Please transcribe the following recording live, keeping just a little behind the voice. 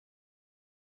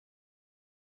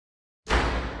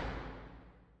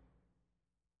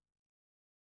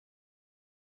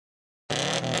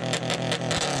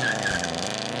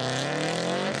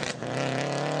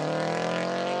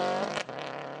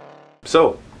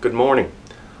So, good morning.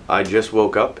 I just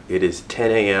woke up. It is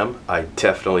 10 a.m. I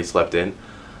definitely slept in.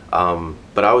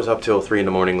 But I was up till 3 in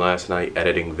the morning last night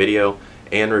editing video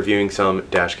and reviewing some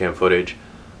dashcam footage.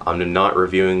 I'm not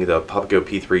reviewing the Papago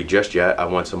P3 just yet. I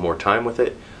want some more time with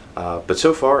it. But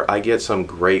so far, I get some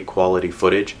great quality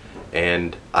footage,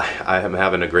 and I am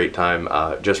having a great time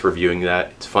just reviewing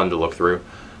that. It's fun to look through,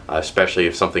 especially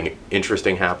if something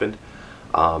interesting happened.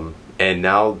 And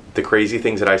now the crazy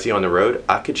things that I see on the road,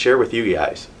 I could share with you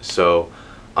guys. So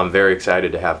I'm very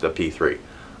excited to have the P3.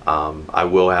 I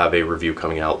will have a review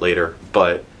coming out later,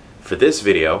 but for this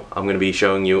video, I'm going to be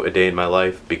showing you a day in my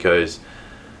life because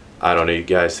I don't know, you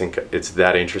guys think it's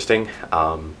that interesting.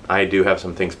 I do have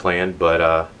some things planned, but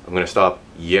I'm going to stop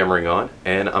yammering on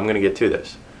and I'm going to get to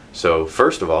this. So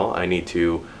first of all, I need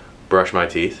to brush my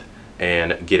teeth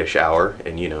and get a shower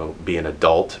and, you know, be an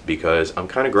adult because I'm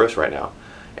kind of gross right now.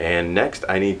 And next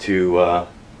I need to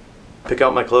pick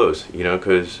out my clothes, you know,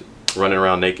 because running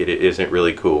around naked, it isn't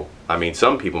really cool. I mean,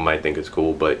 some people might think it's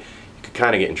cool, but you could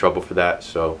kind of get in trouble for that,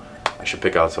 so I should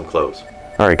pick out some clothes.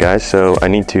 Alright guys, so I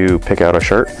need to pick out a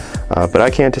shirt, but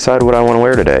I can't decide what I want to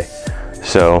wear today.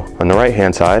 So on the right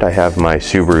hand side I have my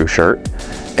Subaru shirt,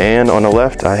 and on the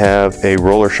left I have a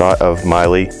roller shot of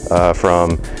Miley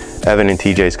from Evan and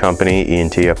TJ's company,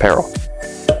 ENT Apparel.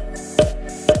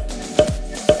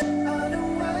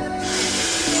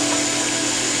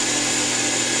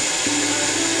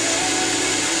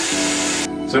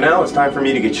 So now it's time for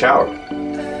me to get showered.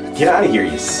 Get out of here,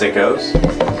 you sickos.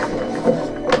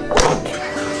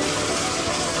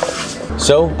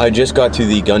 So I just got to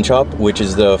the gun shop, which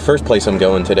is the first place I'm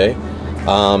going today.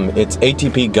 It's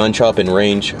ATP Gun Shop and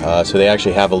Range, so they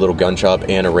actually have a little gun shop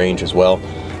and a range as well.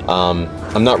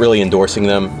 I'm not really endorsing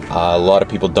them. A lot of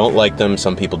people don't like them,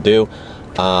 some people do.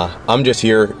 I'm just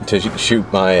here to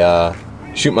shoot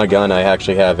my gun. I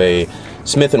actually have a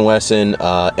Smith & Wesson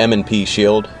M&P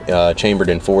Shield, chambered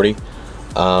in 40.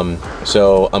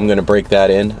 So I'm gonna break that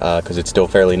in because it's still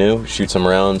fairly new, shoot some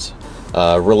rounds,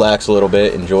 relax a little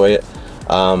bit, enjoy it.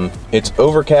 It's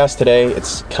overcast today,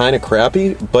 it's kind of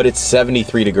crappy, but it's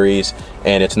 73 degrees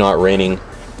and it's not raining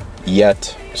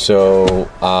yet. So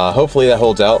hopefully that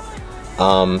holds out,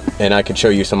 and I can show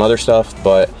you some other stuff.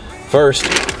 But first,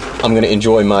 I'm gonna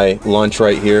enjoy my lunch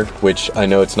right here, which I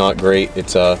know it's not great,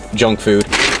 it's junk food.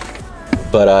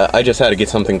 But I just had to get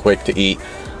something quick to eat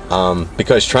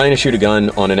because trying to shoot a gun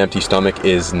on an empty stomach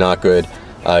is not good.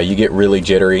 You get really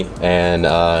jittery and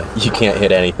you can't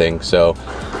hit anything. So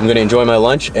I'm gonna enjoy my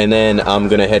lunch and then I'm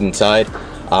gonna head inside.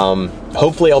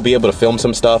 Hopefully I'll be able to film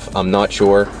some stuff. I'm not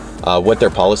sure what their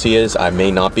policy is. I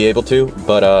may not be able to,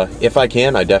 but if I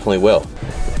can, I definitely will.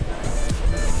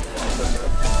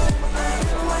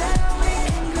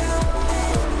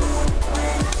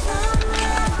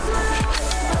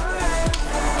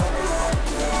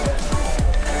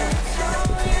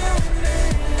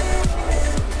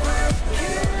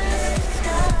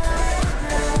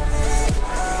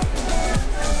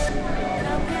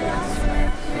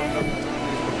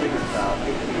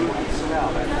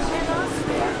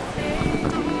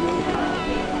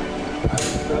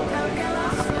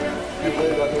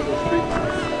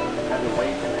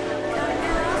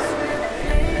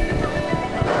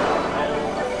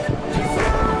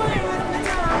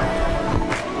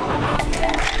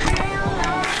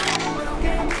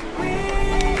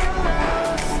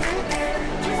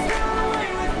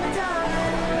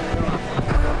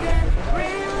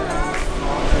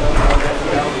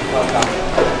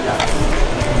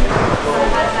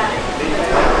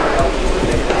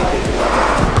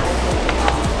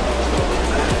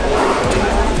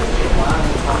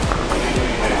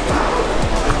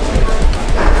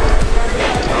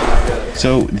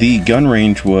 So the gun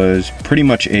range was pretty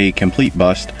much a complete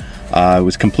bust. It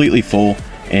was completely full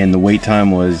and the wait time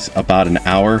was about an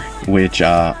hour, which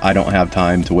I don't have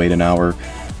time to wait an hour.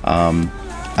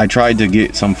 I tried to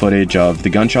get some footage of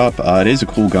the gun shop. It is a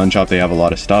cool gun shop, they have a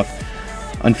lot of stuff.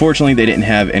 Unfortunately, they didn't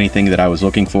have anything that I was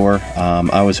looking for.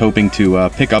 I was hoping to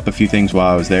pick up a few things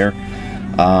while I was there.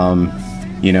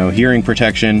 You know, hearing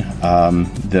protection,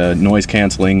 the noise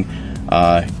canceling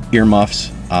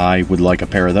earmuffs, I would like a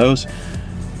pair of those.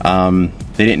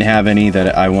 They didn't have any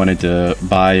that I wanted to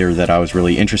buy or that I was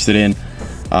really interested in.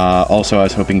 Also, I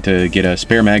was hoping to get a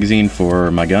spare magazine for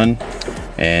my gun,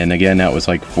 and again, that was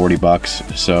like 40 bucks,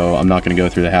 so I'm not going to go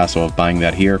through the hassle of buying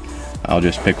that here. I'll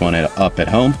just pick one up at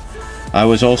home. I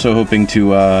was also hoping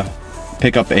to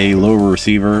pick up a lower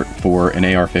receiver for an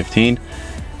AR-15,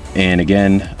 and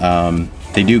again,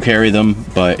 they do carry them,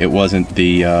 but it wasn't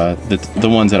the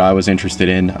ones that I was interested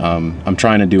in. I'm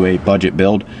trying to do a budget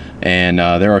build, and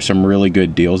there are some really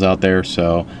good deals out there,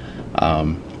 so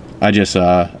I just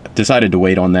decided to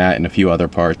wait on that and a few other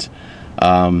parts.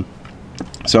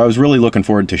 So I was really looking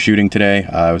forward to shooting today.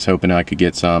 I was hoping I could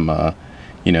get some,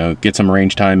 you know, get some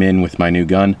range time in with my new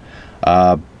gun,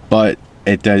 but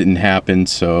it didn't happen,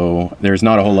 so there's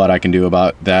not a whole lot I can do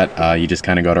about that. You just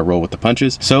kind of got to roll with the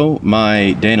punches. So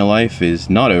my day in the life is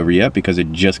not over yet because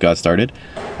it just got started,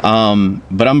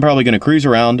 but I'm probably going to cruise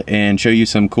around and show you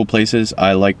some cool places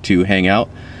I like to hang out.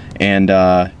 And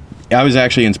I was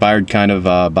actually inspired kind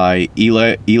of by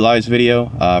Eli's video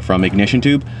from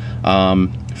IgnitionTube.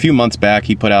 A few months back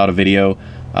he put out a video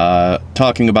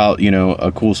talking about, you know,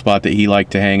 a cool spot that he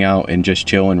liked to hang out and just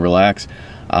chill and relax.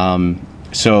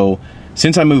 So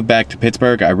since I moved back to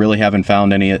Pittsburgh, I really haven't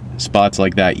found any spots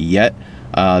like that yet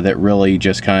that really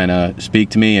just kind of speak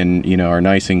to me and, you know, are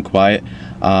nice and quiet.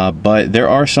 But there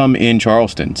are some in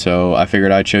Charleston, so I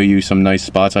figured I'd show you some nice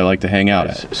spots I like to hang out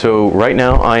at. So right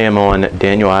now I am on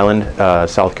Daniel Island,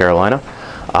 South Carolina.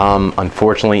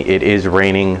 Unfortunately, it is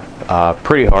raining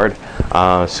pretty hard,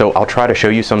 so I'll try to show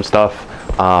you some stuff.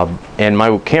 And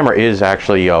my camera is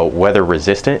actually weather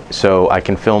resistant, so I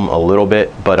can film a little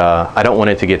bit, but I don't want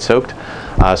it to get soaked.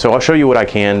 So I'll show you what I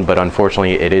can, but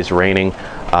unfortunately it is raining.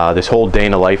 This whole day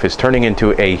in the life is turning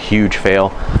into a huge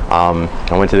fail.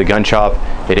 I went to the gun shop,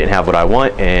 they didn't have what I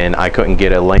want, and I couldn't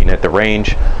get a lane at the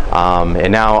range.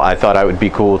 And now I thought it would be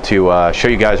cool to show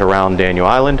you guys around Daniel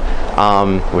Island,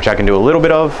 which I can do a little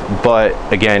bit of, but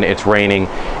again, it's raining.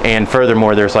 And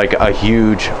furthermore, there's like a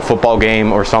huge football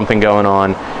game or something going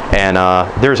on, and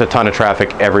there's a ton of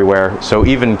traffic everywhere. So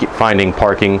even finding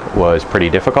parking was pretty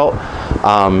difficult.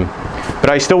 But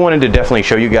I still wanted to definitely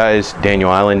show you guys Daniel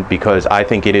Island because I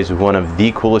think it is one of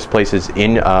the coolest places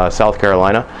in South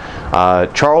Carolina.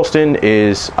 Charleston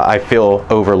is, I feel,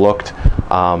 overlooked.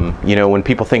 You know, when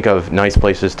people think of nice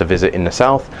places to visit in the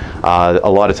South, a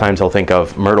lot of times they'll think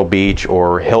of Myrtle Beach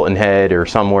or Hilton Head or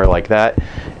somewhere like that.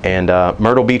 And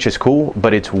Myrtle Beach is cool,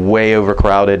 but it's way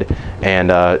overcrowded, and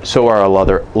so are a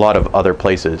lot of other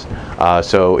places.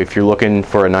 So if you're looking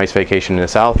for a nice vacation in the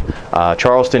South,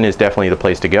 Charleston is definitely the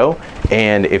place to go.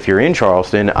 And if you're in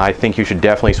Charleston, I think you should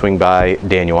definitely swing by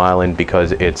Daniel Island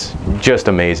because it's just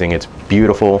amazing. It's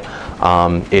beautiful.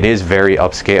 It is very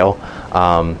upscale.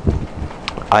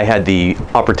 I had the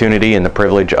opportunity and the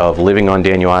privilege of living on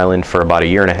Daniel Island for about 1.5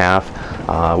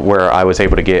 years, where I was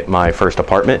able to get my first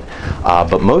apartment.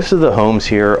 But most of the homes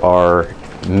here are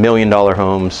 $1 million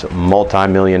homes,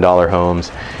 multi-million-dollar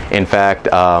homes. In fact,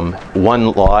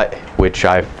 one lot, which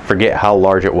I forget how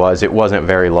large it wasn't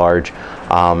very large.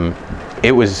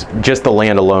 It was just the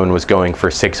land alone was going for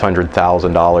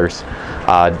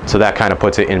 $600,000. So that kind of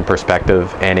puts it in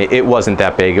perspective, and it wasn't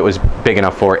that big. It was big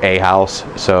enough for a house.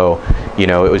 So, you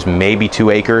know, it was maybe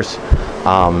 2 acres.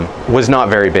 Was not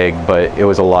very big, but it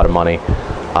was a lot of money.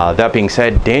 That being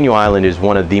said, Daniel Island is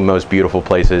one of the most beautiful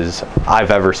places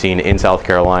I've ever seen in South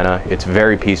Carolina. It's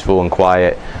very peaceful and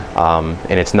quiet,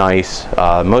 and it's nice.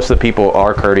 Most of the people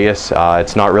are courteous.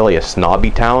 It's not really a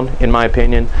snobby town, in my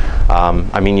opinion.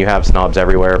 I mean, you have snobs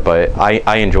everywhere, but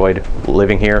I enjoyed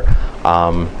living here.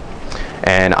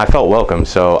 And I felt welcome,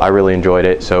 so I really enjoyed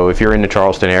it. So if you're in the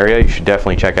Charleston area, you should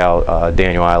definitely check out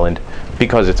Daniel Island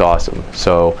because it's awesome.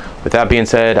 So with that being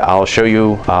said, I'll show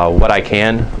you what I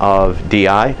can of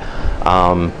DI,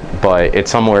 but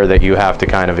it's somewhere that you have to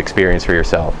kind of experience for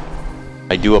yourself.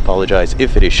 I do apologize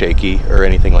if it is shaky or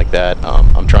anything like that.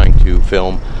 I'm trying to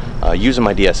film using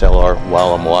my DSLR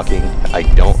while I'm walking. I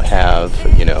don't have,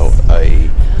 you know,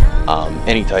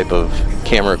 any type of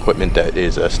camera equipment that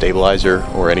is a stabilizer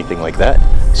or anything like that,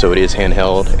 so it is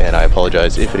handheld, and I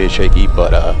apologize if it is shaky,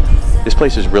 but this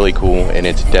place is really cool and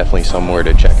it's definitely somewhere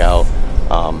to check out.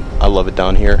 I love it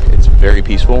down here. It's very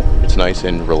peaceful, it's nice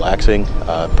and relaxing,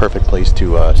 perfect place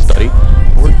to study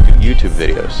or do YouTube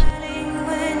videos.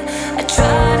 I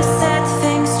try to set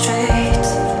things straight.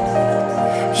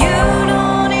 You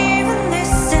don't even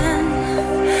listen.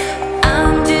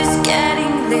 I'm just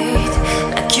getting late,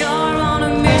 like you're on a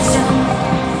mission.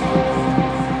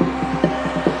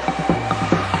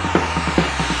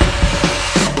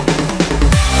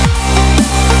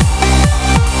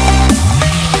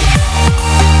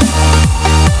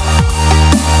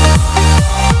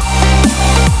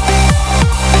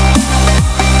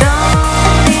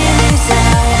 Don't leave me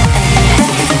sad.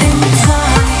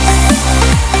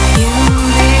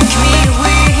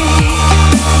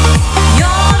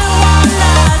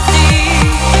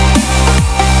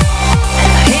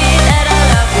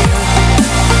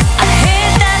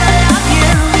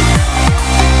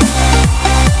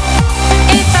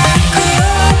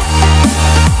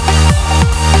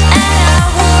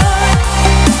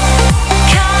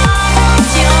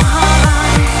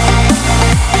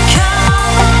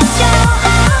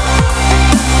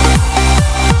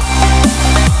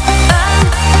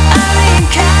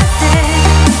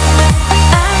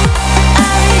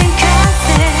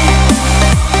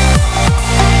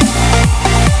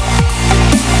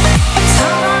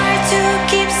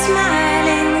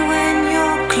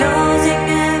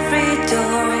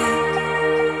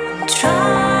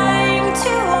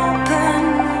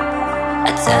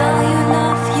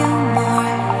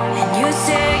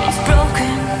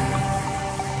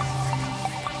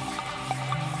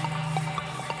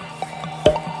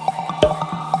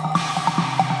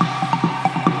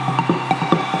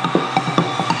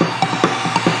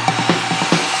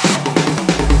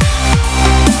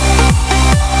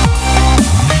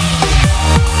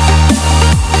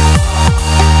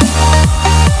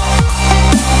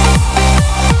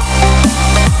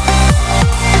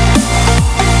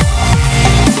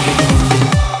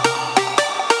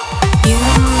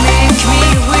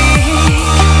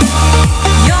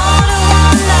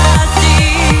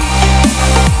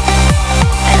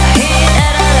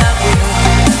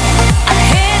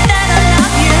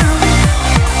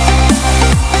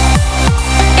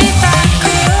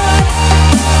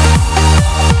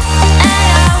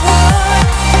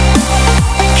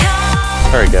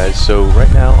 guys, so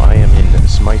right now I am in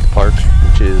Smythe Park,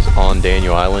 which is on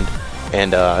Daniel Island,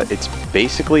 and it's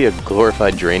basically a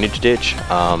glorified drainage ditch,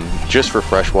 just for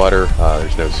fresh water.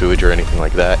 There's no sewage or anything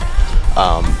like that,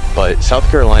 but South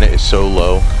Carolina is so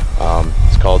low.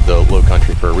 It's called the low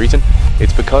country for a reason.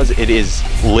 It's because it is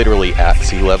literally at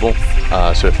sea level,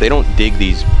 so if they don't dig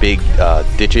these big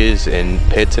ditches and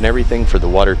pits and everything for the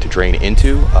water to drain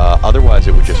into, otherwise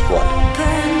it would just flood.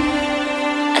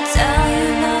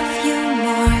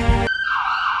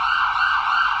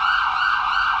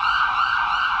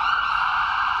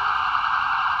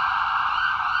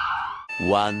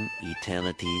 One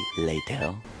eternity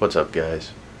later. What's up,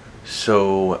 guys?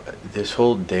 So this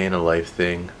whole day in a life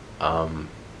thing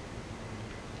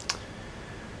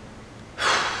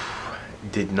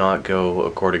did not go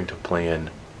according to plan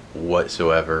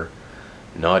whatsoever.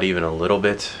 Not even a little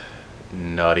bit.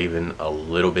 Not even a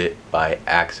little bit by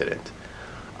accident.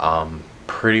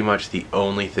 Pretty much the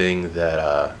only thing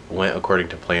that went according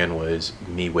to plan was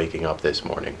me waking up this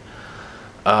morning.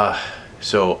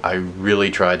 So I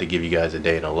really tried to give you guys a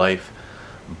day in a life,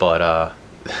 but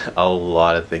a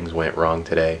lot of things went wrong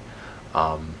today.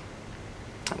 I'll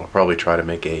probably try to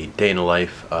make a day in a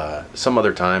life some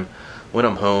other time when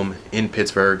I'm home in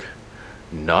Pittsburgh,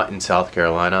 not in South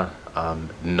Carolina,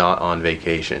 not on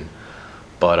vacation.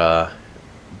 But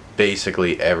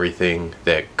basically everything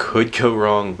that could go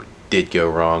wrong did go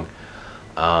wrong.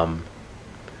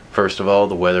 First of all,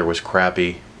 the weather was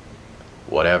crappy,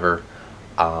 whatever.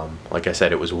 Like I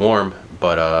said, it was warm,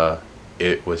 but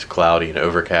it was cloudy and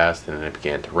overcast, and it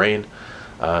began to rain,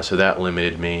 so that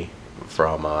limited me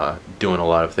from doing a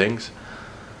lot of things.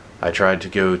 I tried to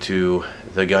go to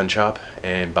the gun shop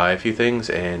and buy a few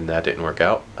things, and that didn't work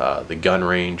out. The gun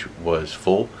range was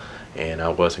full, and I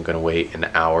wasn't going to wait an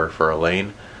hour for a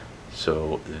lane,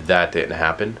 so that didn't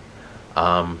happen.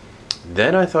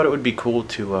 Then I thought it would be cool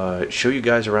to show you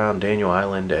guys around Daniel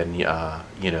Island and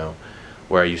you know,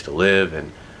 where I used to live,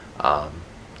 and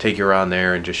take you around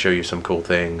there and just show you some cool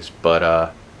things.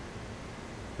 But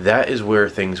that is where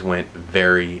things went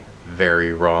very,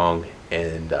 very wrong,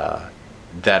 and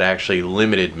that actually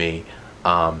limited me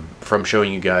from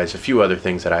showing you guys a few other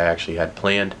things that I actually had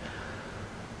planned.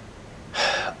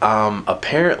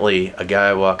 Apparently a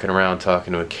guy walking around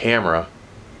talking to a camera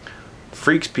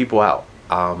freaks people out.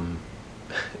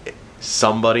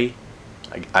 Somebody,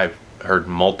 I've heard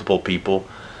multiple people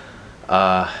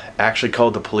actually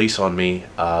called the police on me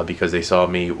because they saw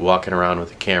me walking around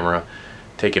with a camera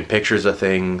taking pictures of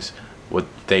things, what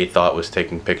they thought was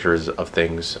taking pictures of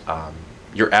things.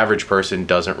 Your average person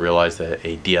doesn't realize that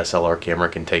a DSLR camera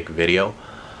can take video.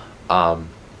 But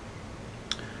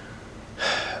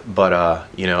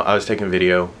you know, I was taking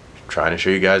video, trying to show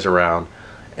you guys around,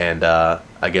 and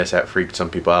I guess that freaked some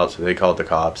people out, so they called the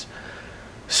cops.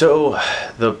 So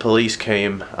the police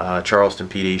came, Charleston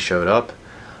PD showed up,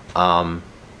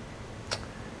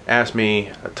 asked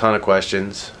me a ton of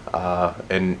questions,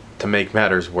 and to make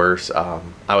matters worse,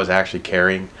 I was actually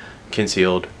carrying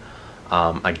concealed.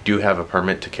 I do have a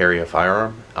permit to carry a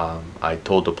firearm. I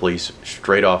told the police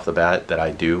straight off the bat that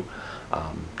I do.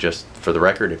 Just for the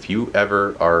record, if you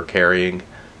ever are carrying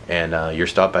and you're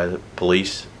stopped by the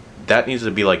police, that needs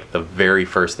to be like the very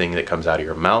first thing that comes out of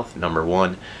your mouth, number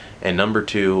one. And number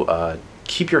two,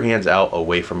 keep your hands out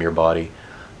away from your body.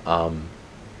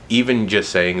 Even just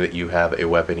saying that you have a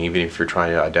weapon, even if you're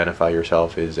trying to identify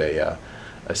yourself as a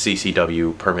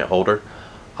CCW permit holder,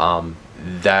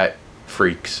 that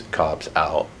freaks cops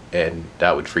out, and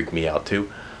that would freak me out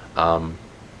too.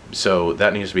 So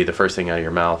that needs to be the first thing out of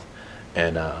your mouth.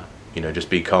 And you know,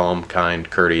 just be calm, kind,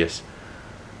 courteous.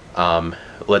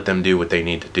 Let them do what they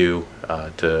need to do.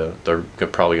 They're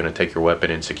probably going to take your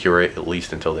weapon and secure it, at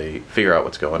least until they figure out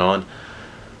what's going on.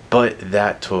 But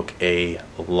that took a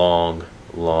long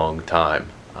time.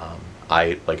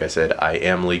 Like I said, I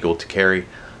am legal to carry.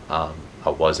 I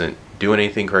wasn't doing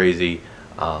anything crazy.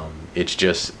 It's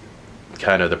just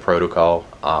kind of the protocol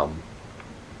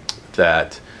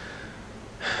that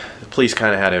the police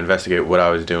kind of had to investigate what I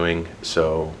was doing.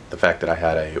 So the fact that I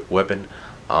had a weapon,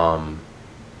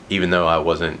 even though I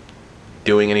wasn't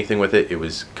doing anything with it, it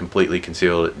was completely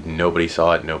concealed. Nobody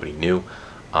saw it, nobody knew.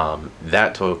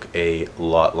 That took a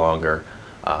lot longer.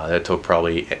 That took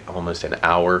probably almost an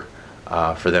hour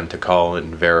for them to call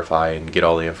and verify and get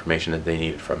all the information that they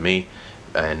needed from me,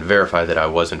 and verify that I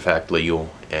was in fact legal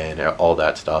and all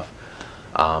that stuff.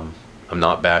 I'm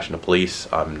not bashing the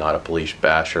police. I'm not a police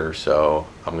basher, so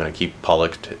I'm going to keep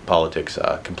politics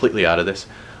completely out of this.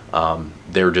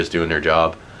 They were just doing their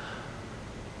job.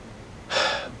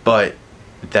 But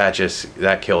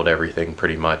that killed everything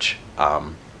pretty much.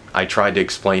 I tried to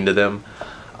explain to them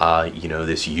you know,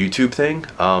 this YouTube thing,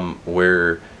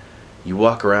 where you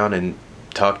walk around and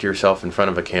talk to yourself in front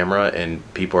of a camera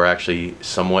and people are actually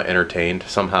somewhat entertained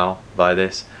somehow by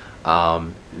this.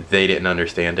 They didn't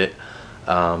understand it.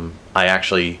 I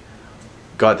actually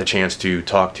got the chance to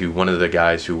talk to one of the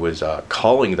guys who was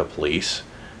calling the police,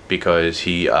 because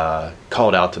he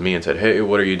called out to me and said, "Hey,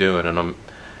 what are you doing?" And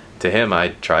to him, I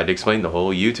tried to explain the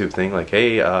whole YouTube thing, like,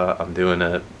 "Hey, I'm doing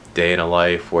a day in a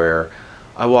life where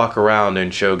I walk around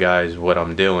and show guys what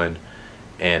I'm doing,"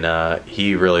 and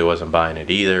he really wasn't buying it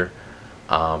either.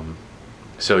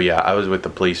 So yeah, I was with the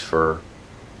police for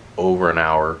over an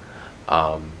hour,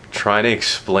 trying to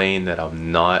explain that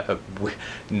I'm not a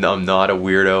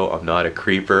weirdo, I'm not a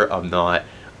creeper, I'm not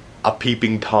a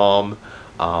peeping Tom,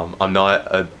 I'm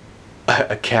not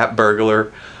a cat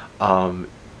burglar.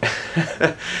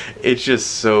 It's just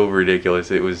so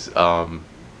ridiculous. It was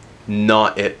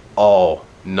not at all,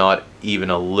 not even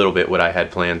a little bit what I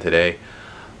had planned today.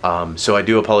 So I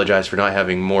do apologize for not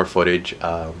having more footage.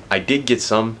 I did get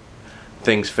some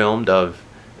things filmed of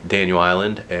Daniel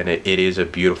Island, and it is a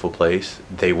beautiful place.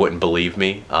 They wouldn't believe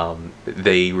me.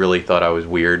 They really thought I was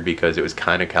weird because it was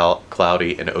kind of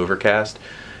cloudy and overcast.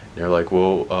 And they're like,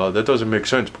 "Well, that doesn't make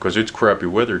sense because it's crappy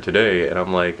weather today." And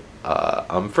I'm like,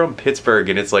 I'm from Pittsburgh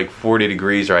and it's like 40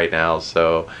 degrees right now,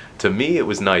 so to me it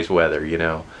was nice weather, you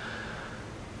know.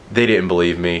 They didn't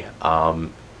believe me,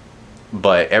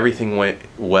 but everything went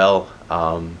well.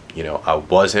 You know, I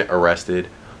wasn't arrested.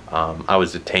 I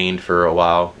was detained for a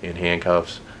while in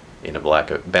handcuffs in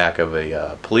the back of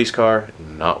a police car.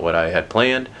 Not what I had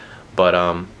planned, but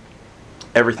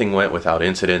everything went without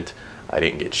incident. I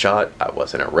didn't get shot. I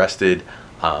wasn't arrested.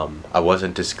 I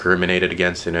wasn't discriminated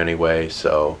against in any way.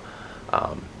 So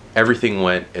everything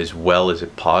went as well as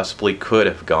it possibly could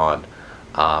have gone,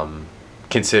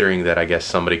 considering that I guess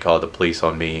somebody called the police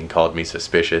on me and called me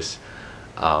suspicious.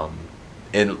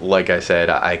 And like I said,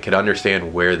 I could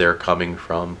understand where they're coming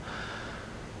from.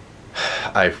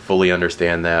 I fully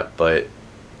understand that, but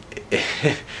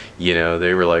you know,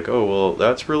 they were like, "Oh, well,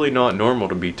 that's really not normal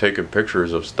to be taking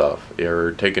pictures of stuff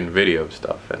or taking video of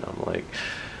stuff." And I'm like,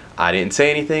 I didn't say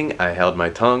anything. I held my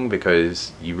tongue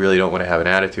because you really don't want to have an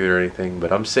attitude or anything.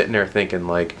 But I'm sitting there thinking,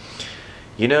 like,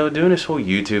 you know, doing this whole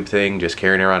YouTube thing, just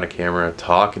carrying around a camera,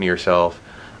 talking to yourself,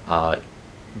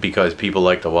 because people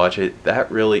like to watch it,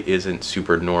 that really isn't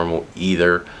super normal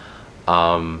either.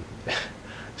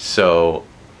 So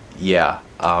yeah,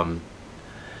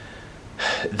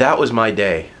 that was my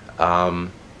day.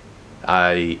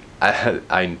 I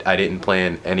didn't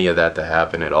plan any of that to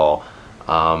happen at all.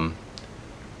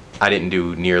 I didn't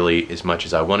do nearly as much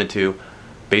as I wanted to.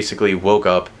 Basically woke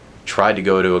up, tried to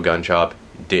go to a gun shop,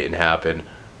 didn't happen.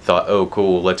 Thought, oh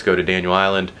cool, let's go to Daniel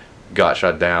Island, got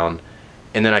shut down.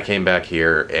 And then I came back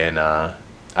here and I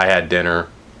had dinner,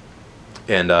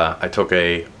 and I took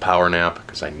a power nap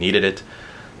because I needed it.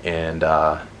 And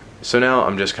so now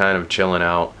I'm just kind of chilling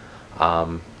out.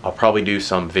 I'll probably do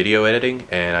some video editing,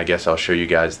 and I guess I'll show you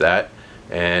guys that.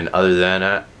 And other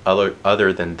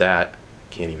than that,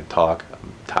 can't even talk.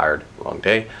 I'm tired, long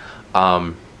day.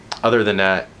 Other than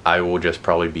that, I will just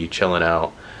probably be chilling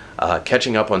out,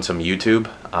 catching up on some YouTube.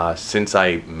 Since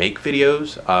I make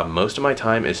videos, most of my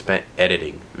time is spent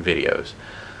editing videos.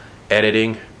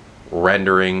 Editing,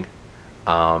 rendering,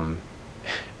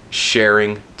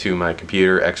 sharing to my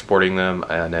computer, exporting them,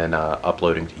 and then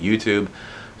uploading to YouTube.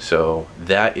 So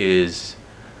that is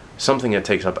something that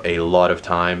takes up a lot of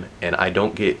time, and I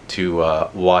don't get to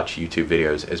watch YouTube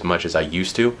videos as much as I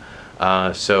used to.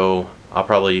 So I'll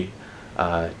probably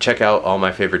check out all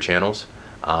my favorite channels.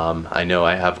 I know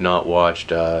I have not watched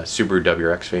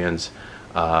SubaruWRXFan's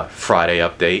Friday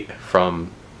update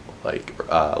from like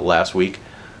last week.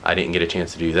 I didn't get a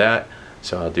chance to do that,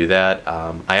 so I'll do that.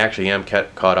 I actually am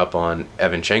caught up on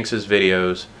Evan Shanks's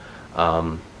videos.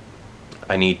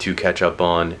 I need to catch up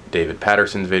on David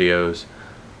Patterson's videos.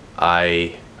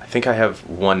 I think I have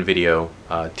one video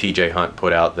TJ Hunt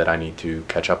put out that I need to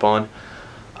catch up on.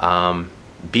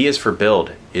 B is for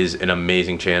Build is an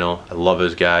amazing channel. I love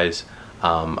those guys.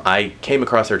 I came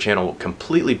across their channel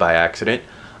completely by accident.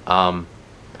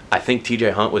 I think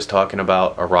TJ Hunt was talking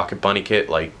about a Rocket Bunny kit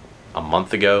like a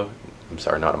month ago. I'm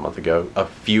sorry, not a month ago, a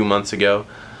few months ago,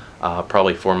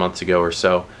 probably 4 months ago or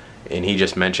so. And he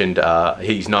just mentioned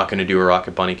he's not going to do a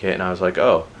Rocket Bunny kit, and I was like,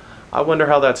 oh, I wonder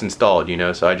how that's installed, you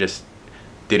know. So I just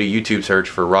did a YouTube search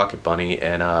for Rocket Bunny,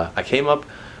 and I came up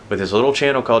with this little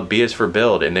channel called B is for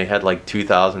Build, and they had like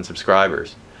 2,000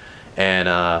 subscribers, and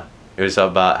it was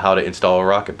about how to install a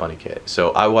Rocket Bunny kit.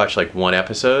 So I watched like one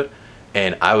episode,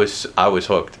 and I was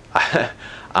hooked.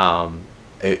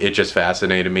 It just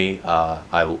fascinated me.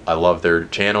 I love their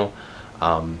channel.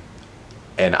 and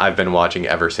I've been watching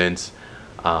ever since.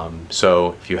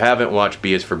 So if you haven't watched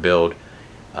B is for Build,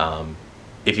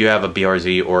 if you have a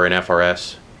BRZ or an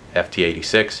FRS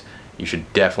FT86, you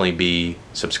should definitely be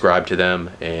subscribed to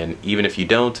them, and even if you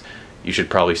don't, you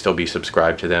should probably still be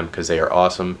subscribed to them because they are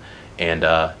awesome, and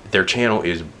their channel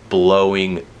is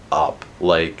blowing up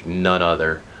like none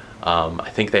other. I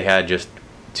think they had just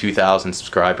 2,000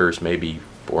 subscribers maybe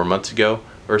 4 months ago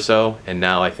or so, and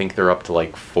now I think they're up to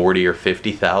like 40 or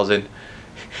 50,000.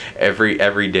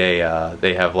 Every day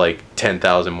they have like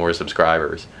 10,000 more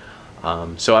subscribers.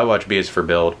 So I watch B is for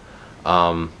Build.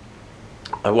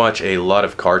 I watch a lot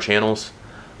of car channels.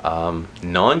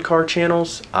 Non-car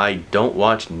channels I don't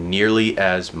watch nearly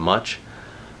as much.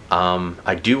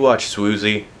 I do watch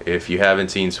sWooZie. If you haven't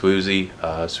seen sWooZie,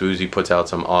 sWooZie puts out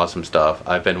some awesome stuff.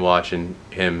 I've been watching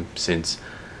him since,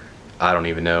 I don't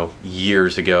even know,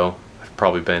 years ago. I've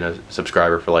probably been a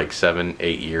subscriber for like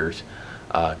 7-8 years.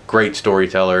 Great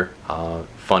storyteller,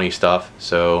 funny stuff.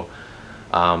 So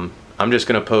I'm just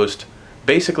gonna post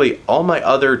basically all my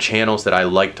other channels that I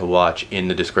like to watch in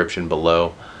the description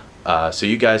below, so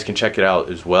you guys can check it out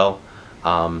as well.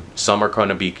 Some are going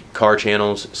to be car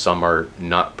channels, some are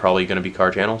not probably going to be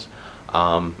car channels,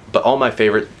 but all my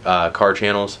favorite car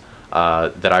channels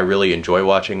that I really enjoy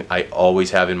watching, I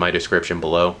always have in my description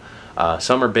below.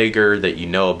 Some are bigger that you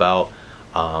know about,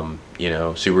 you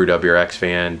know,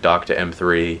 SubaruWRXFan, Dr.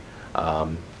 M3,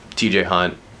 TJ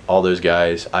Hunt, all those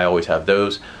guys. I always have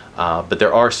those. But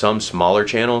there are some smaller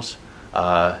channels.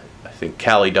 I think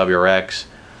TWRX.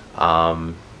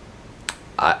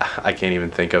 I can't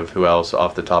even think of who else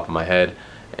off the top of my head,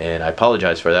 and I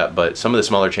apologize for that, but some of the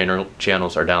smaller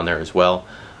channels are down there as well.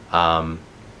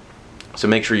 So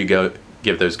make sure you go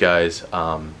give those guys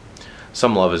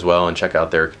some love as well and check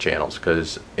out their channels,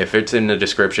 because if it's in the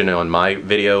description on my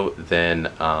video,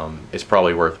 then it's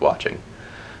probably worth watching.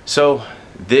 So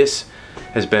this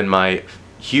has been my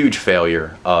huge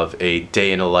failure of a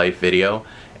day in the life video,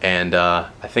 and I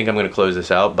think I'm going to close this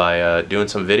out by doing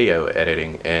some video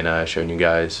editing and showing you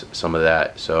guys some of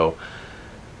that. So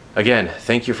again,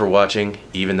 thank you for watching,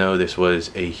 even though this was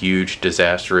a huge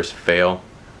disastrous fail,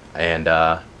 and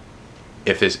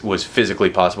if this was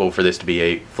physically possible for this to be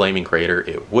a flaming crater,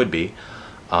 it would be.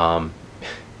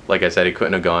 Like I said, it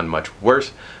couldn't have gone much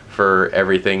worse for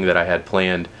everything that I had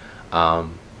planned,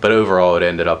 but overall it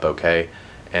ended up okay.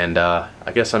 And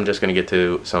I guess I'm just going to get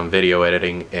to some video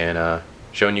editing and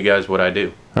showing you guys what I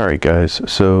do. Alright guys,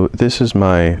 so this is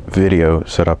my video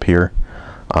setup here.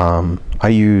 I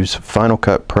use Final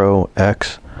Cut Pro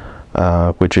X,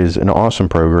 which is an awesome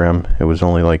program. It was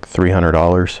only like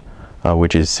 $300,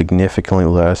 which is significantly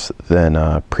less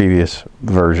than previous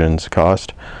versions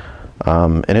cost.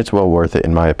 And it's well worth it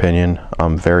in my opinion.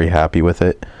 I'm very happy with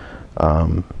it.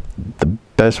 The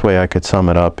best way I could sum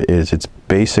it up is it's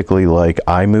basically like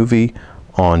iMovie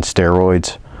on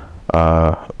steroids,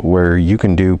 where you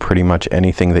can do pretty much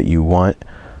anything that you want.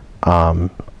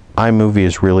 iMovie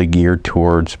is really geared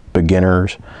towards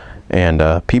beginners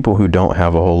and people who don't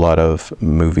have a whole lot of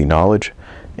movie knowledge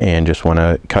and just want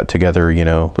to cut together, you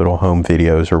know, little home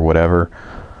videos or whatever.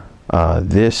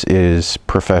 This is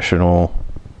professional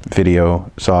video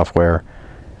software.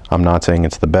 I'm not saying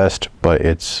it's the best, but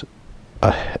it's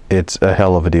a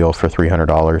hell of a deal for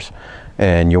 $300,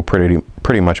 and you'll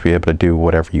pretty much be able to do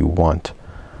whatever you want.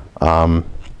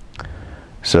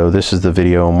 So this is the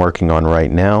video I'm working on right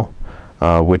now,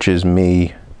 which is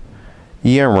me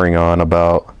yammering on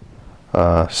about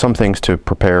some things to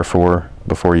prepare for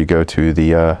before you go to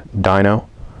the dyno.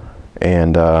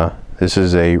 And this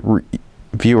is a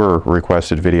viewer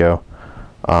requested video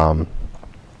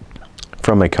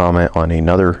from a comment on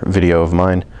another video of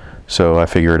mine. So I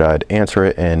figured I'd answer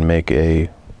it and make a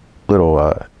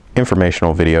little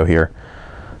informational video here.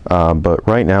 But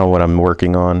right now what I'm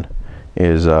working on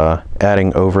is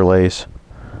adding overlays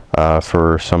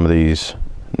for some of these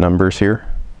numbers here.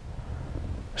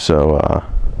 So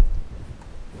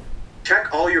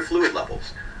check all your fluid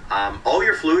levels. All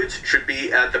your fluids should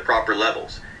be at the proper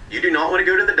levels. You do not want to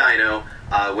go to the dyno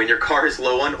when your car is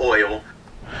low on oil.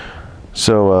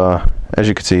 So as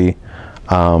you can see,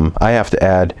 I have to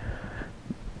add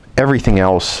everything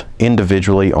else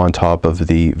individually on top of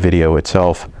the video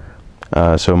itself.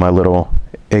 So my little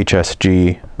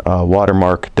HSG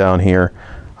watermark down here,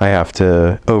 I have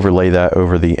to overlay that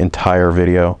over the entire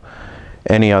video.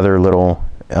 Any other little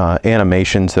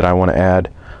animations that I want to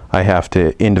add, I have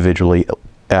to individually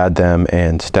add them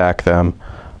and stack them,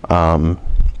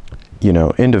 you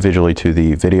know, individually to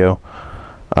the video.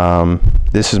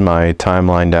 This is my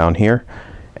timeline down here,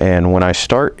 and when I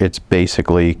start, it's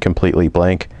basically completely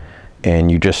blank,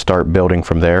 and you just start building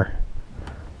from there.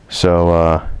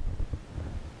 So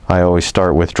I always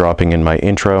start with dropping in my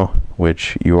intro,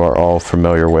 which you are all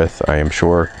familiar with, I am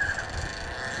sure,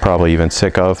 probably even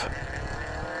sick of.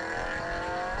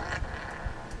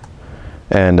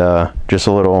 And just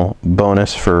a little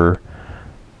bonus for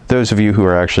those of you who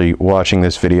are actually watching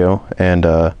this video and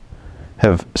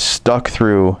have stuck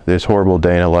through this horrible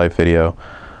day in a life video.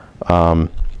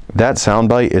 That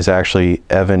soundbite is actually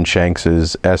Evan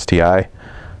Shanks's STI,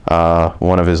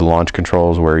 one of his launch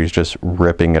controls where he's just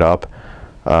ripping it up.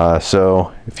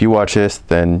 So if you watch this,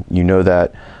 then you know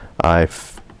that.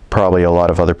 Probably a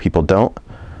lot of other people don't.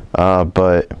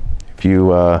 But if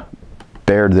you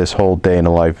bared this whole day in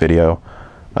a life video,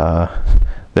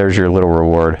 there's your little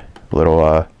reward,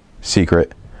 little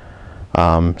secret.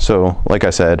 So like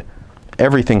I said,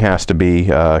 everything has to be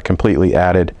completely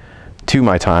added to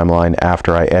my timeline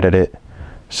after I edit it.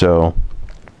 So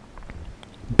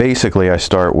basically I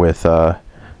start with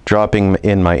dropping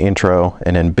in my intro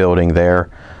and then building there,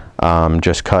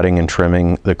 just cutting and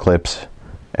trimming the clips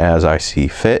as I see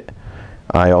fit.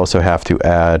 I also have to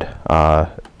add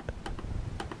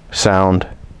sound.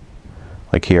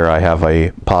 Like here I have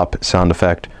a pop sound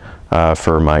effect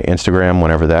for my Instagram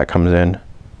whenever that comes in,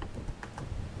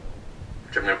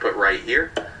 which I'm going to put right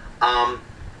here.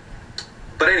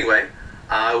 But anyway,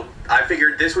 I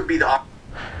figured this would be the...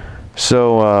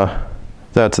 So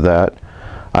that's that.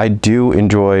 I do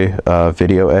enjoy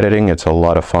video editing. It's a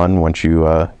lot of fun once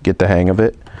you get the hang of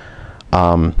it.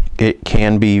 It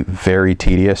can be very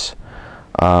tedious,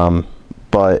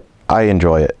 but I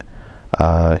enjoy it.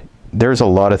 There's a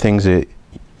lot of things that,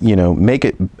 you know, make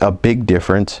it a big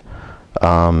difference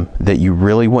that you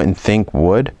really wouldn't think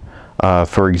would.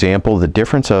 For example, the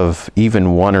difference of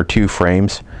even 1 or 2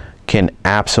 frames can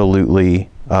absolutely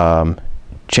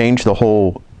change the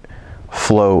whole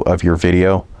flow of your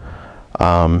video.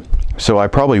 So I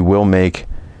probably will make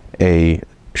a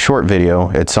short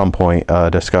video at some point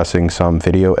discussing some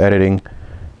video editing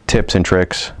tips and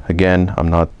tricks. Again, I'm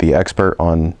not the expert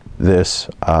on this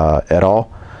at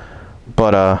all,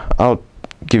 but I'll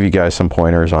give you guys some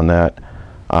pointers on that.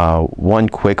 One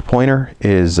quick pointer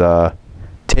is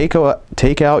take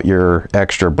out your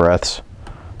extra breaths.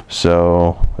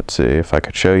 So let's see if I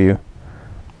could show you.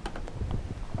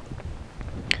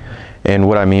 And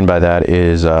what I mean by that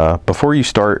is before you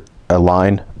start a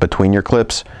line between your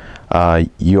clips,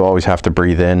 you always have to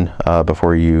breathe in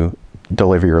before you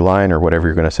deliver your line or whatever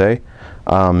you're going to say.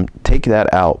 Take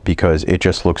that out because it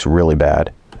just looks really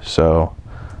bad. So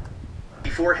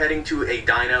before heading to a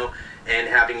dyno and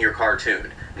having your car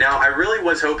tuned. Now I really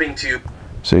was hoping to...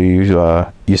 So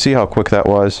you see how quick that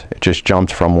was? It just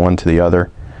jumped from one to the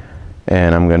other.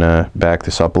 And I'm going to back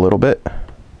this up a little bit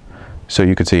so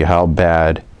you can see how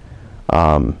bad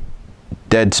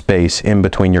dead space in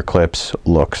between your clips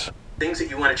looks. Things that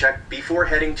you want to check before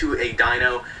heading to a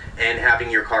dyno and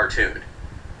having your car tuned.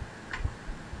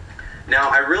 Now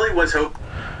I really was hoping...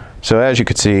 So as you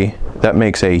can see, that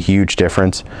makes a huge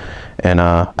difference. And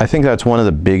I think that's one of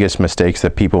the biggest mistakes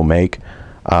that people make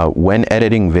when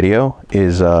editing video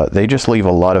is they just leave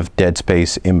a lot of dead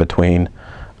space in between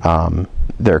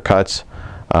their cuts.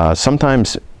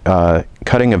 Sometimes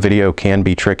cutting a video can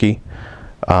be tricky,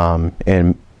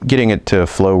 and getting it to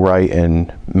flow right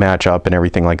and match up and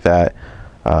everything like that.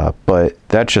 But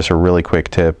that's just a really quick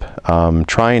tip.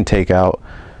 Try and take out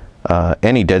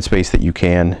any dead space that you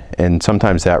can, and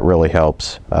sometimes that really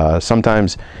helps.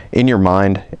 Sometimes in your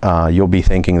mind you'll be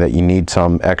thinking that you need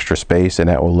some extra space and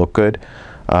that will look good,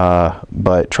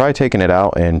 but try taking it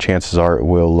out and chances are it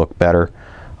will look better,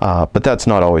 but that's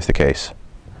not always the case.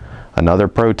 Another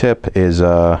pro tip is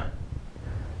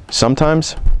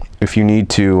sometimes if you need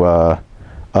to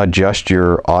adjust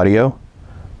your audio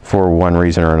for one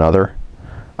reason or another,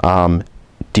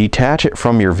 detach it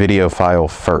from your video file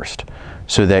first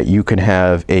so that you can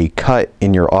have a cut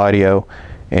in your audio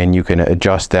and you can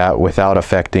adjust that without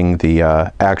affecting the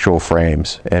actual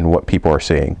frames and what people are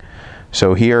seeing.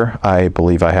 So here I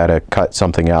believe I had to cut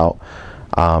something out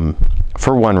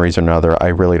for one reason or another. I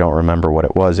really don't remember what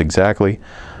it was exactly,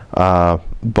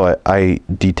 but I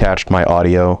detached my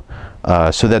audio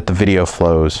so that the video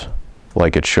flows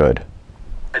like it should.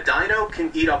 A dyno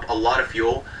can eat up a lot of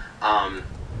fuel.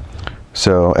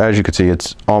 So as you can see,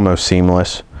 it's almost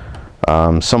seamless.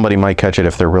 Somebody might catch it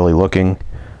if they're really looking,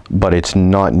 but it's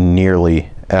not nearly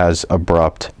as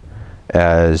abrupt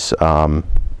as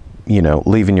you know,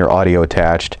 leaving your audio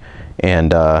attached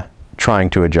and trying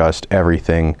to adjust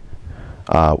everything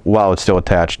while it's still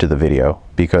attached to the video,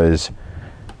 because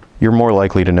you're more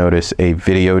likely to notice a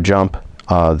video jump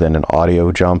than an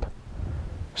audio jump.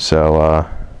 So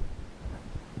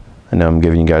I know I'm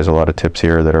giving you guys a lot of tips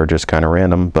here that are just kind of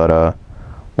random, but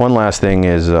one last thing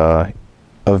is a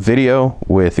video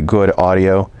with good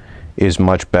audio is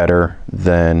much better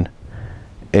than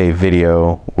a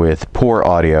video with poor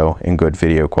audio and good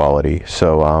video quality.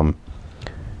 So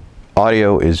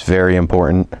audio is very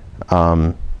important.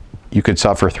 You could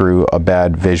suffer through a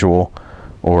bad visual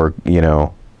or, you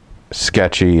know,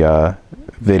 sketchy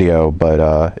video,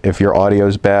 but if your audio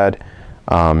is bad,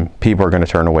 people are going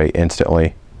to turn away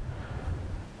instantly.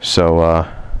 So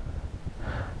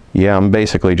yeah, I'm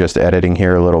basically just editing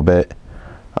here a little bit.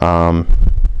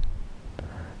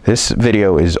 This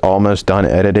video is almost done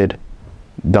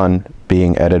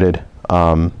being edited.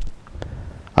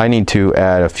 I need to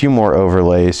add a few more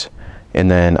overlays, and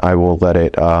then I will let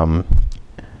it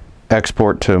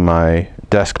export to my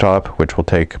desktop, which will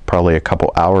take probably a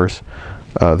couple hours.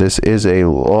 This is a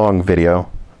long video.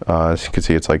 As you can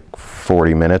see, it's like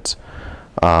 40 minutes.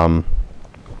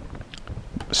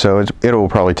 So it'll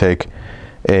probably take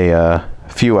a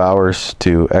few hours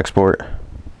to export.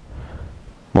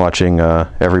 I'm watching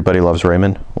Everybody Loves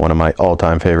Raymond, one of my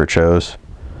all-time favorite shows,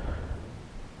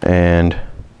 and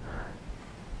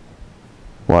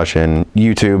watching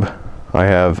YouTube. I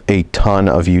have a ton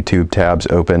of YouTube tabs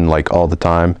open like all the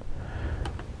time.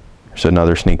 Here's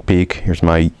another sneak peek. Here's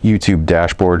my YouTube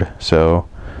dashboard. So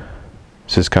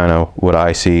this is kind of what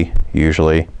I see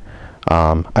usually.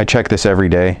 I check this every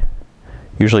day,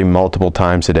 usually multiple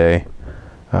times a day.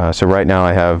 So right now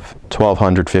I have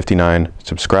 1,259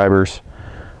 subscribers.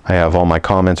 I have all my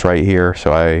comments right here,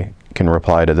 so I can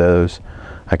reply to those.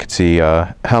 I could see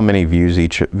how many views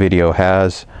each video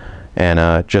has,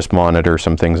 and just monitor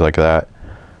some things like that.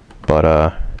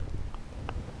 But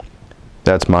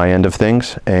that's my end of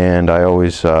things, and I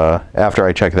always, after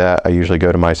I check that, I usually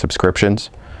go to my subscriptions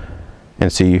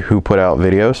and see who put out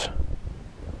videos.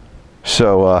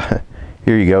 So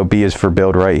here you go, B is for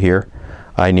Build right here.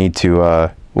 I need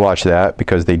to watch that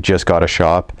because they just got a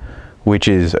shop, which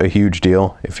is a huge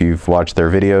deal. If you've watched their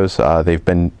videos, they've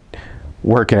been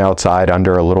working outside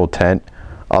under a little tent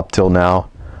up till now.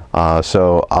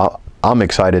 So I'm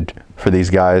excited for these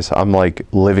guys. I'm like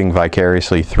living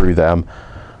vicariously through them,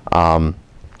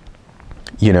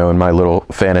 you know, in my little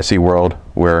fantasy world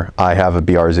where I have a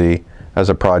BRZ as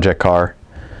a project car.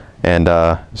 And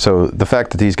so the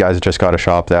fact that these guys just got a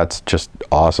shop, that's just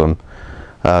awesome.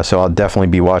 So I'll definitely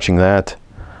be watching that.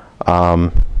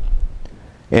 Ammo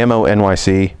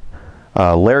NYC,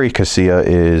 Larry Casilla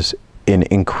is an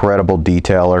incredible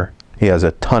detailer. He has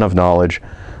a ton of knowledge.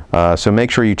 So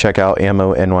make sure you check out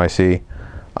Ammo NYC.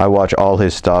 I watch all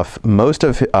his stuff. Most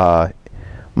of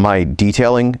my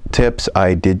detailing tips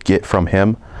I did get from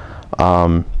him.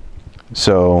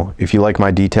 So if you like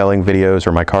my detailing videos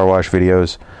or my car wash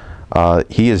videos,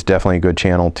 he is definitely a good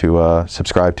channel to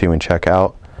subscribe to and check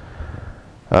out.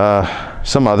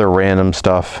 Some other random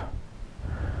stuff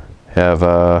have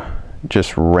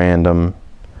just random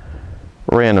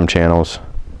channels.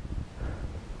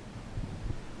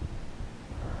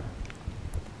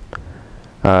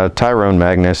 Tyrone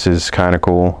Magnus is kind of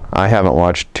cool. I haven't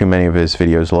watched too many of his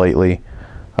videos lately,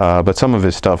 but some of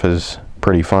his stuff is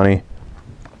pretty funny.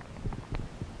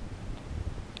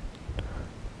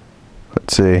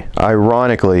 Let's see.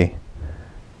 Ironically,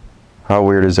 how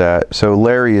weird is that? So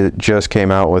Larry just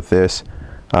came out with this,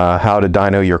 how to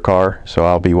dyno your car. So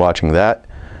I'll be watching that.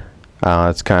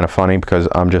 It's kind of funny because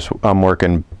I'm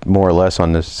working more or less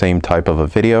on the same type of a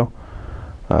video,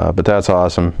 but that's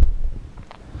awesome.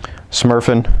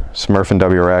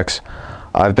 SmurfinWRX.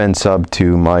 I've been subbed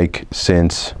to Mike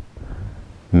since,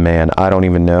 man, I don't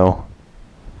even know.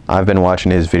 I've been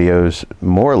watching his videos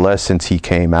more or less since he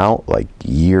came out, like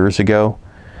years ago.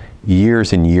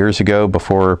 Years and years ago,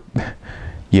 before,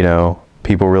 you know,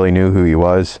 people really knew who he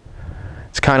was.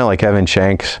 It's kind of like Evan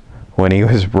Shanks when he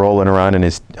was rolling around in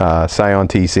his Scion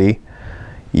TC,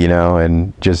 you know,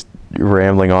 and just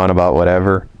rambling on about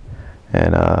whatever.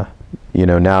 And, you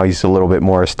know, now he's a little bit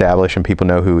more established and people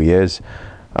know who he is.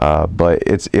 But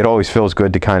it always feels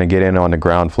good to kind of get in on the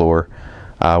ground floor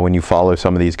when you follow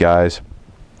some of these guys.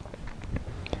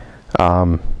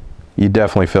 You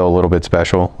definitely feel a little bit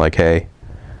special, like, hey,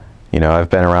 you know, I've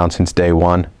been around since day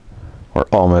one, or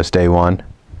almost day one.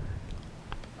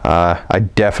 I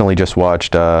definitely just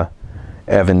watched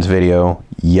Evan's video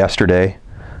yesterday,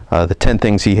 the 10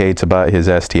 things he hates about his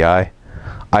STI.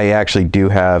 I actually do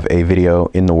have a video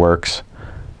in the works,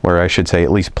 where I should say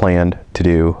at least planned to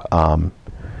do,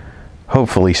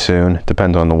 hopefully soon,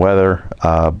 depends on the weather,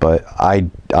 but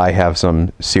I have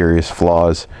some serious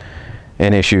flaws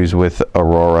and issues with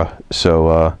Aurora,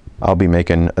 so I'll be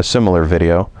making a similar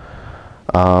video.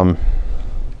 Let's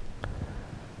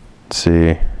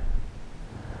see,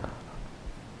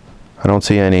 I don't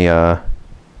see any, let's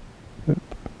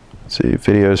see,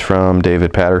 videos from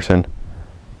David Patterson.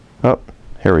 Oh,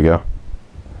 here we go.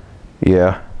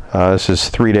 Yeah, this is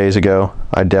 3 days ago.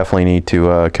 I definitely need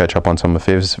to catch up on some of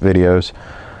his videos.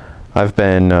 I've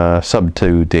been subbed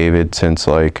to David since,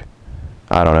 like,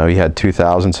 I don't know, he had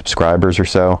 2,000 subscribers or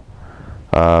so,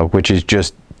 which is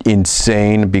just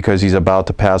insane because he's about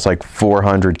to pass like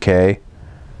 400K.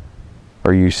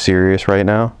 Are you serious right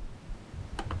now?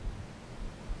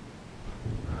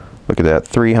 Look at that,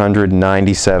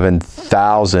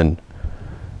 397,000.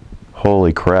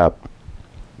 Holy crap.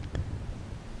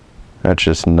 That's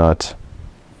just nuts.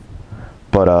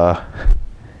 But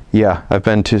yeah, I've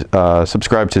been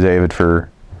subscribed to David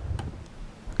for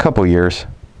a couple years.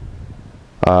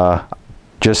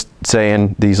 Just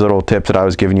saying these little tips that I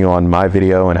was giving you on my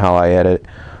video and how I edit.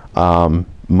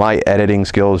 My editing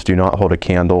skills do not hold a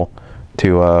candle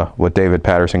to what David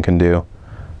Patterson can do.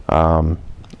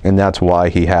 And that's why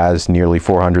he has nearly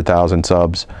 400,000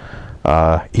 subs.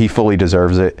 He fully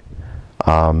deserves it.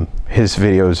 His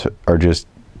videos are just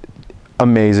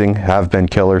amazing, have been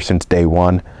killer since day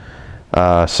one.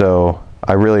 So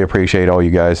I really appreciate all you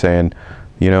guys saying,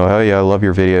 you know, oh yeah, I love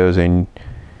your videos and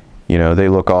you know, they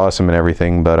look awesome and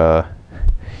everything, but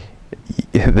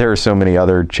there are so many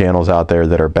other channels out there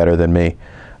that are better than me.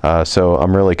 So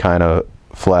I'm really kind of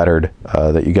flattered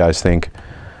that you guys think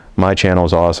my channel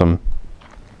is awesome.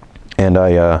 And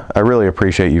I really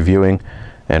appreciate you viewing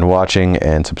and watching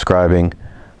and subscribing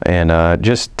and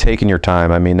just taking your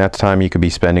time. I mean, that's time you could be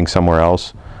spending somewhere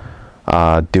else,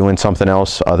 doing something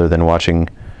else other than watching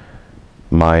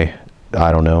my,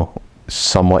 I don't know,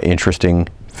 somewhat interesting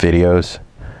videos.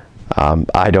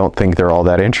 I don't think they're all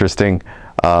that interesting,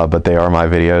 but they are my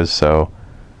videos, so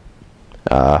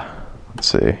let's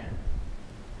see.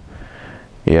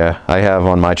 Yeah, I have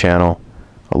on my channel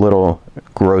a little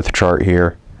growth chart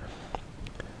here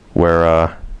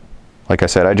where, like I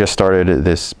said, I just started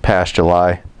this past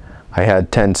July. I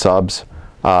had 10 subs.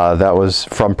 That was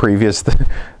from previous,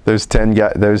 those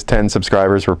 10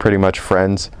 subscribers were pretty much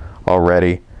friends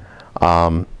already.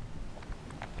 But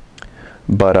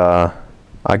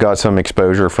I got some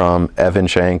exposure from Evan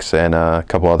Shanks and a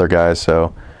couple other guys,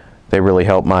 so they really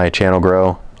helped my channel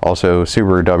grow. Also,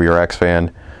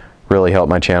 SubaruWRXFan really helped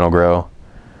my channel grow.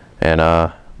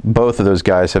 And both of those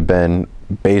guys have been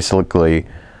basically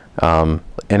an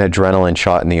adrenaline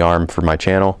shot in the arm for my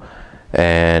channel,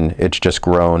 and it's just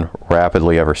grown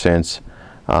rapidly ever since.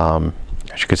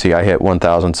 As you can see, I hit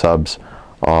 1,000 subs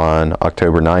on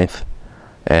October 9th,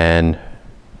 and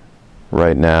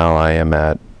right now I am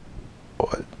at,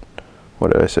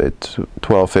 what did I say,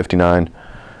 1259.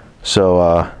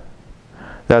 So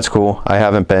that's cool. I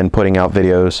haven't been putting out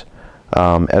videos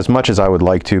as much as I would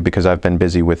like to because I've been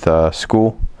busy with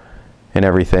school and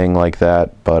everything like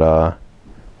that, but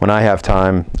when I have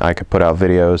time I could put out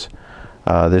videos.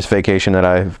 This vacation that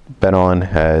I've been on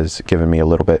has given me a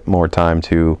little bit more time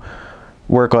to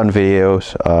work on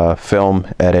videos, film,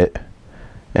 edit,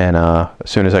 and as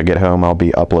soon as I get home I'll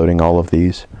be uploading all of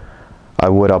these. I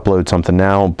would upload something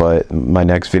now, but my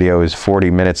next video is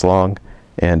 40 minutes long,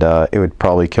 and it would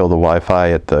probably kill the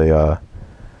Wi-Fi at the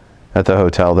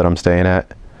hotel that I'm staying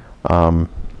at.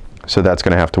 So that's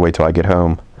going to have to wait till I get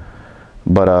home.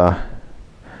 But I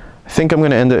think I'm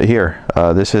going to end it here.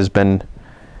 This has been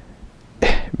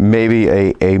maybe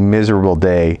a miserable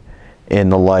day in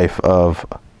the life of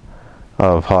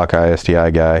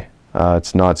HawkeyeSTiGuy.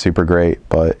 It's not super great,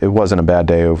 but it wasn't a bad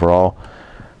day overall.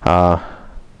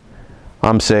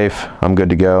 I'm safe. I'm good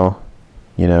to go.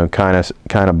 You know, kind of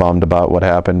bummed about what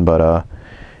happened, but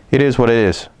it is what it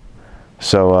is.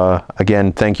 So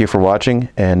again, thank you for watching,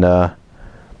 and I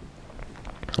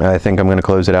think I'm going to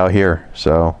close it out here.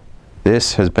 So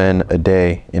this has been a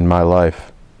day in my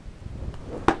life.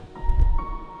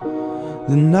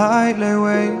 The night lay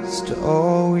waste to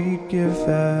all we'd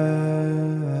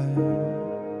given,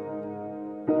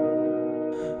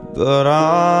 but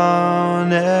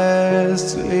honestly,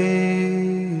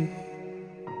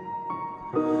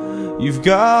 you've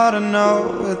gotta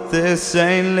know that this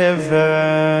ain't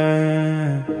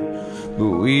living, but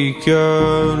we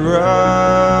could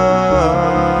run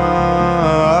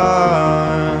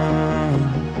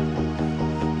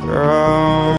from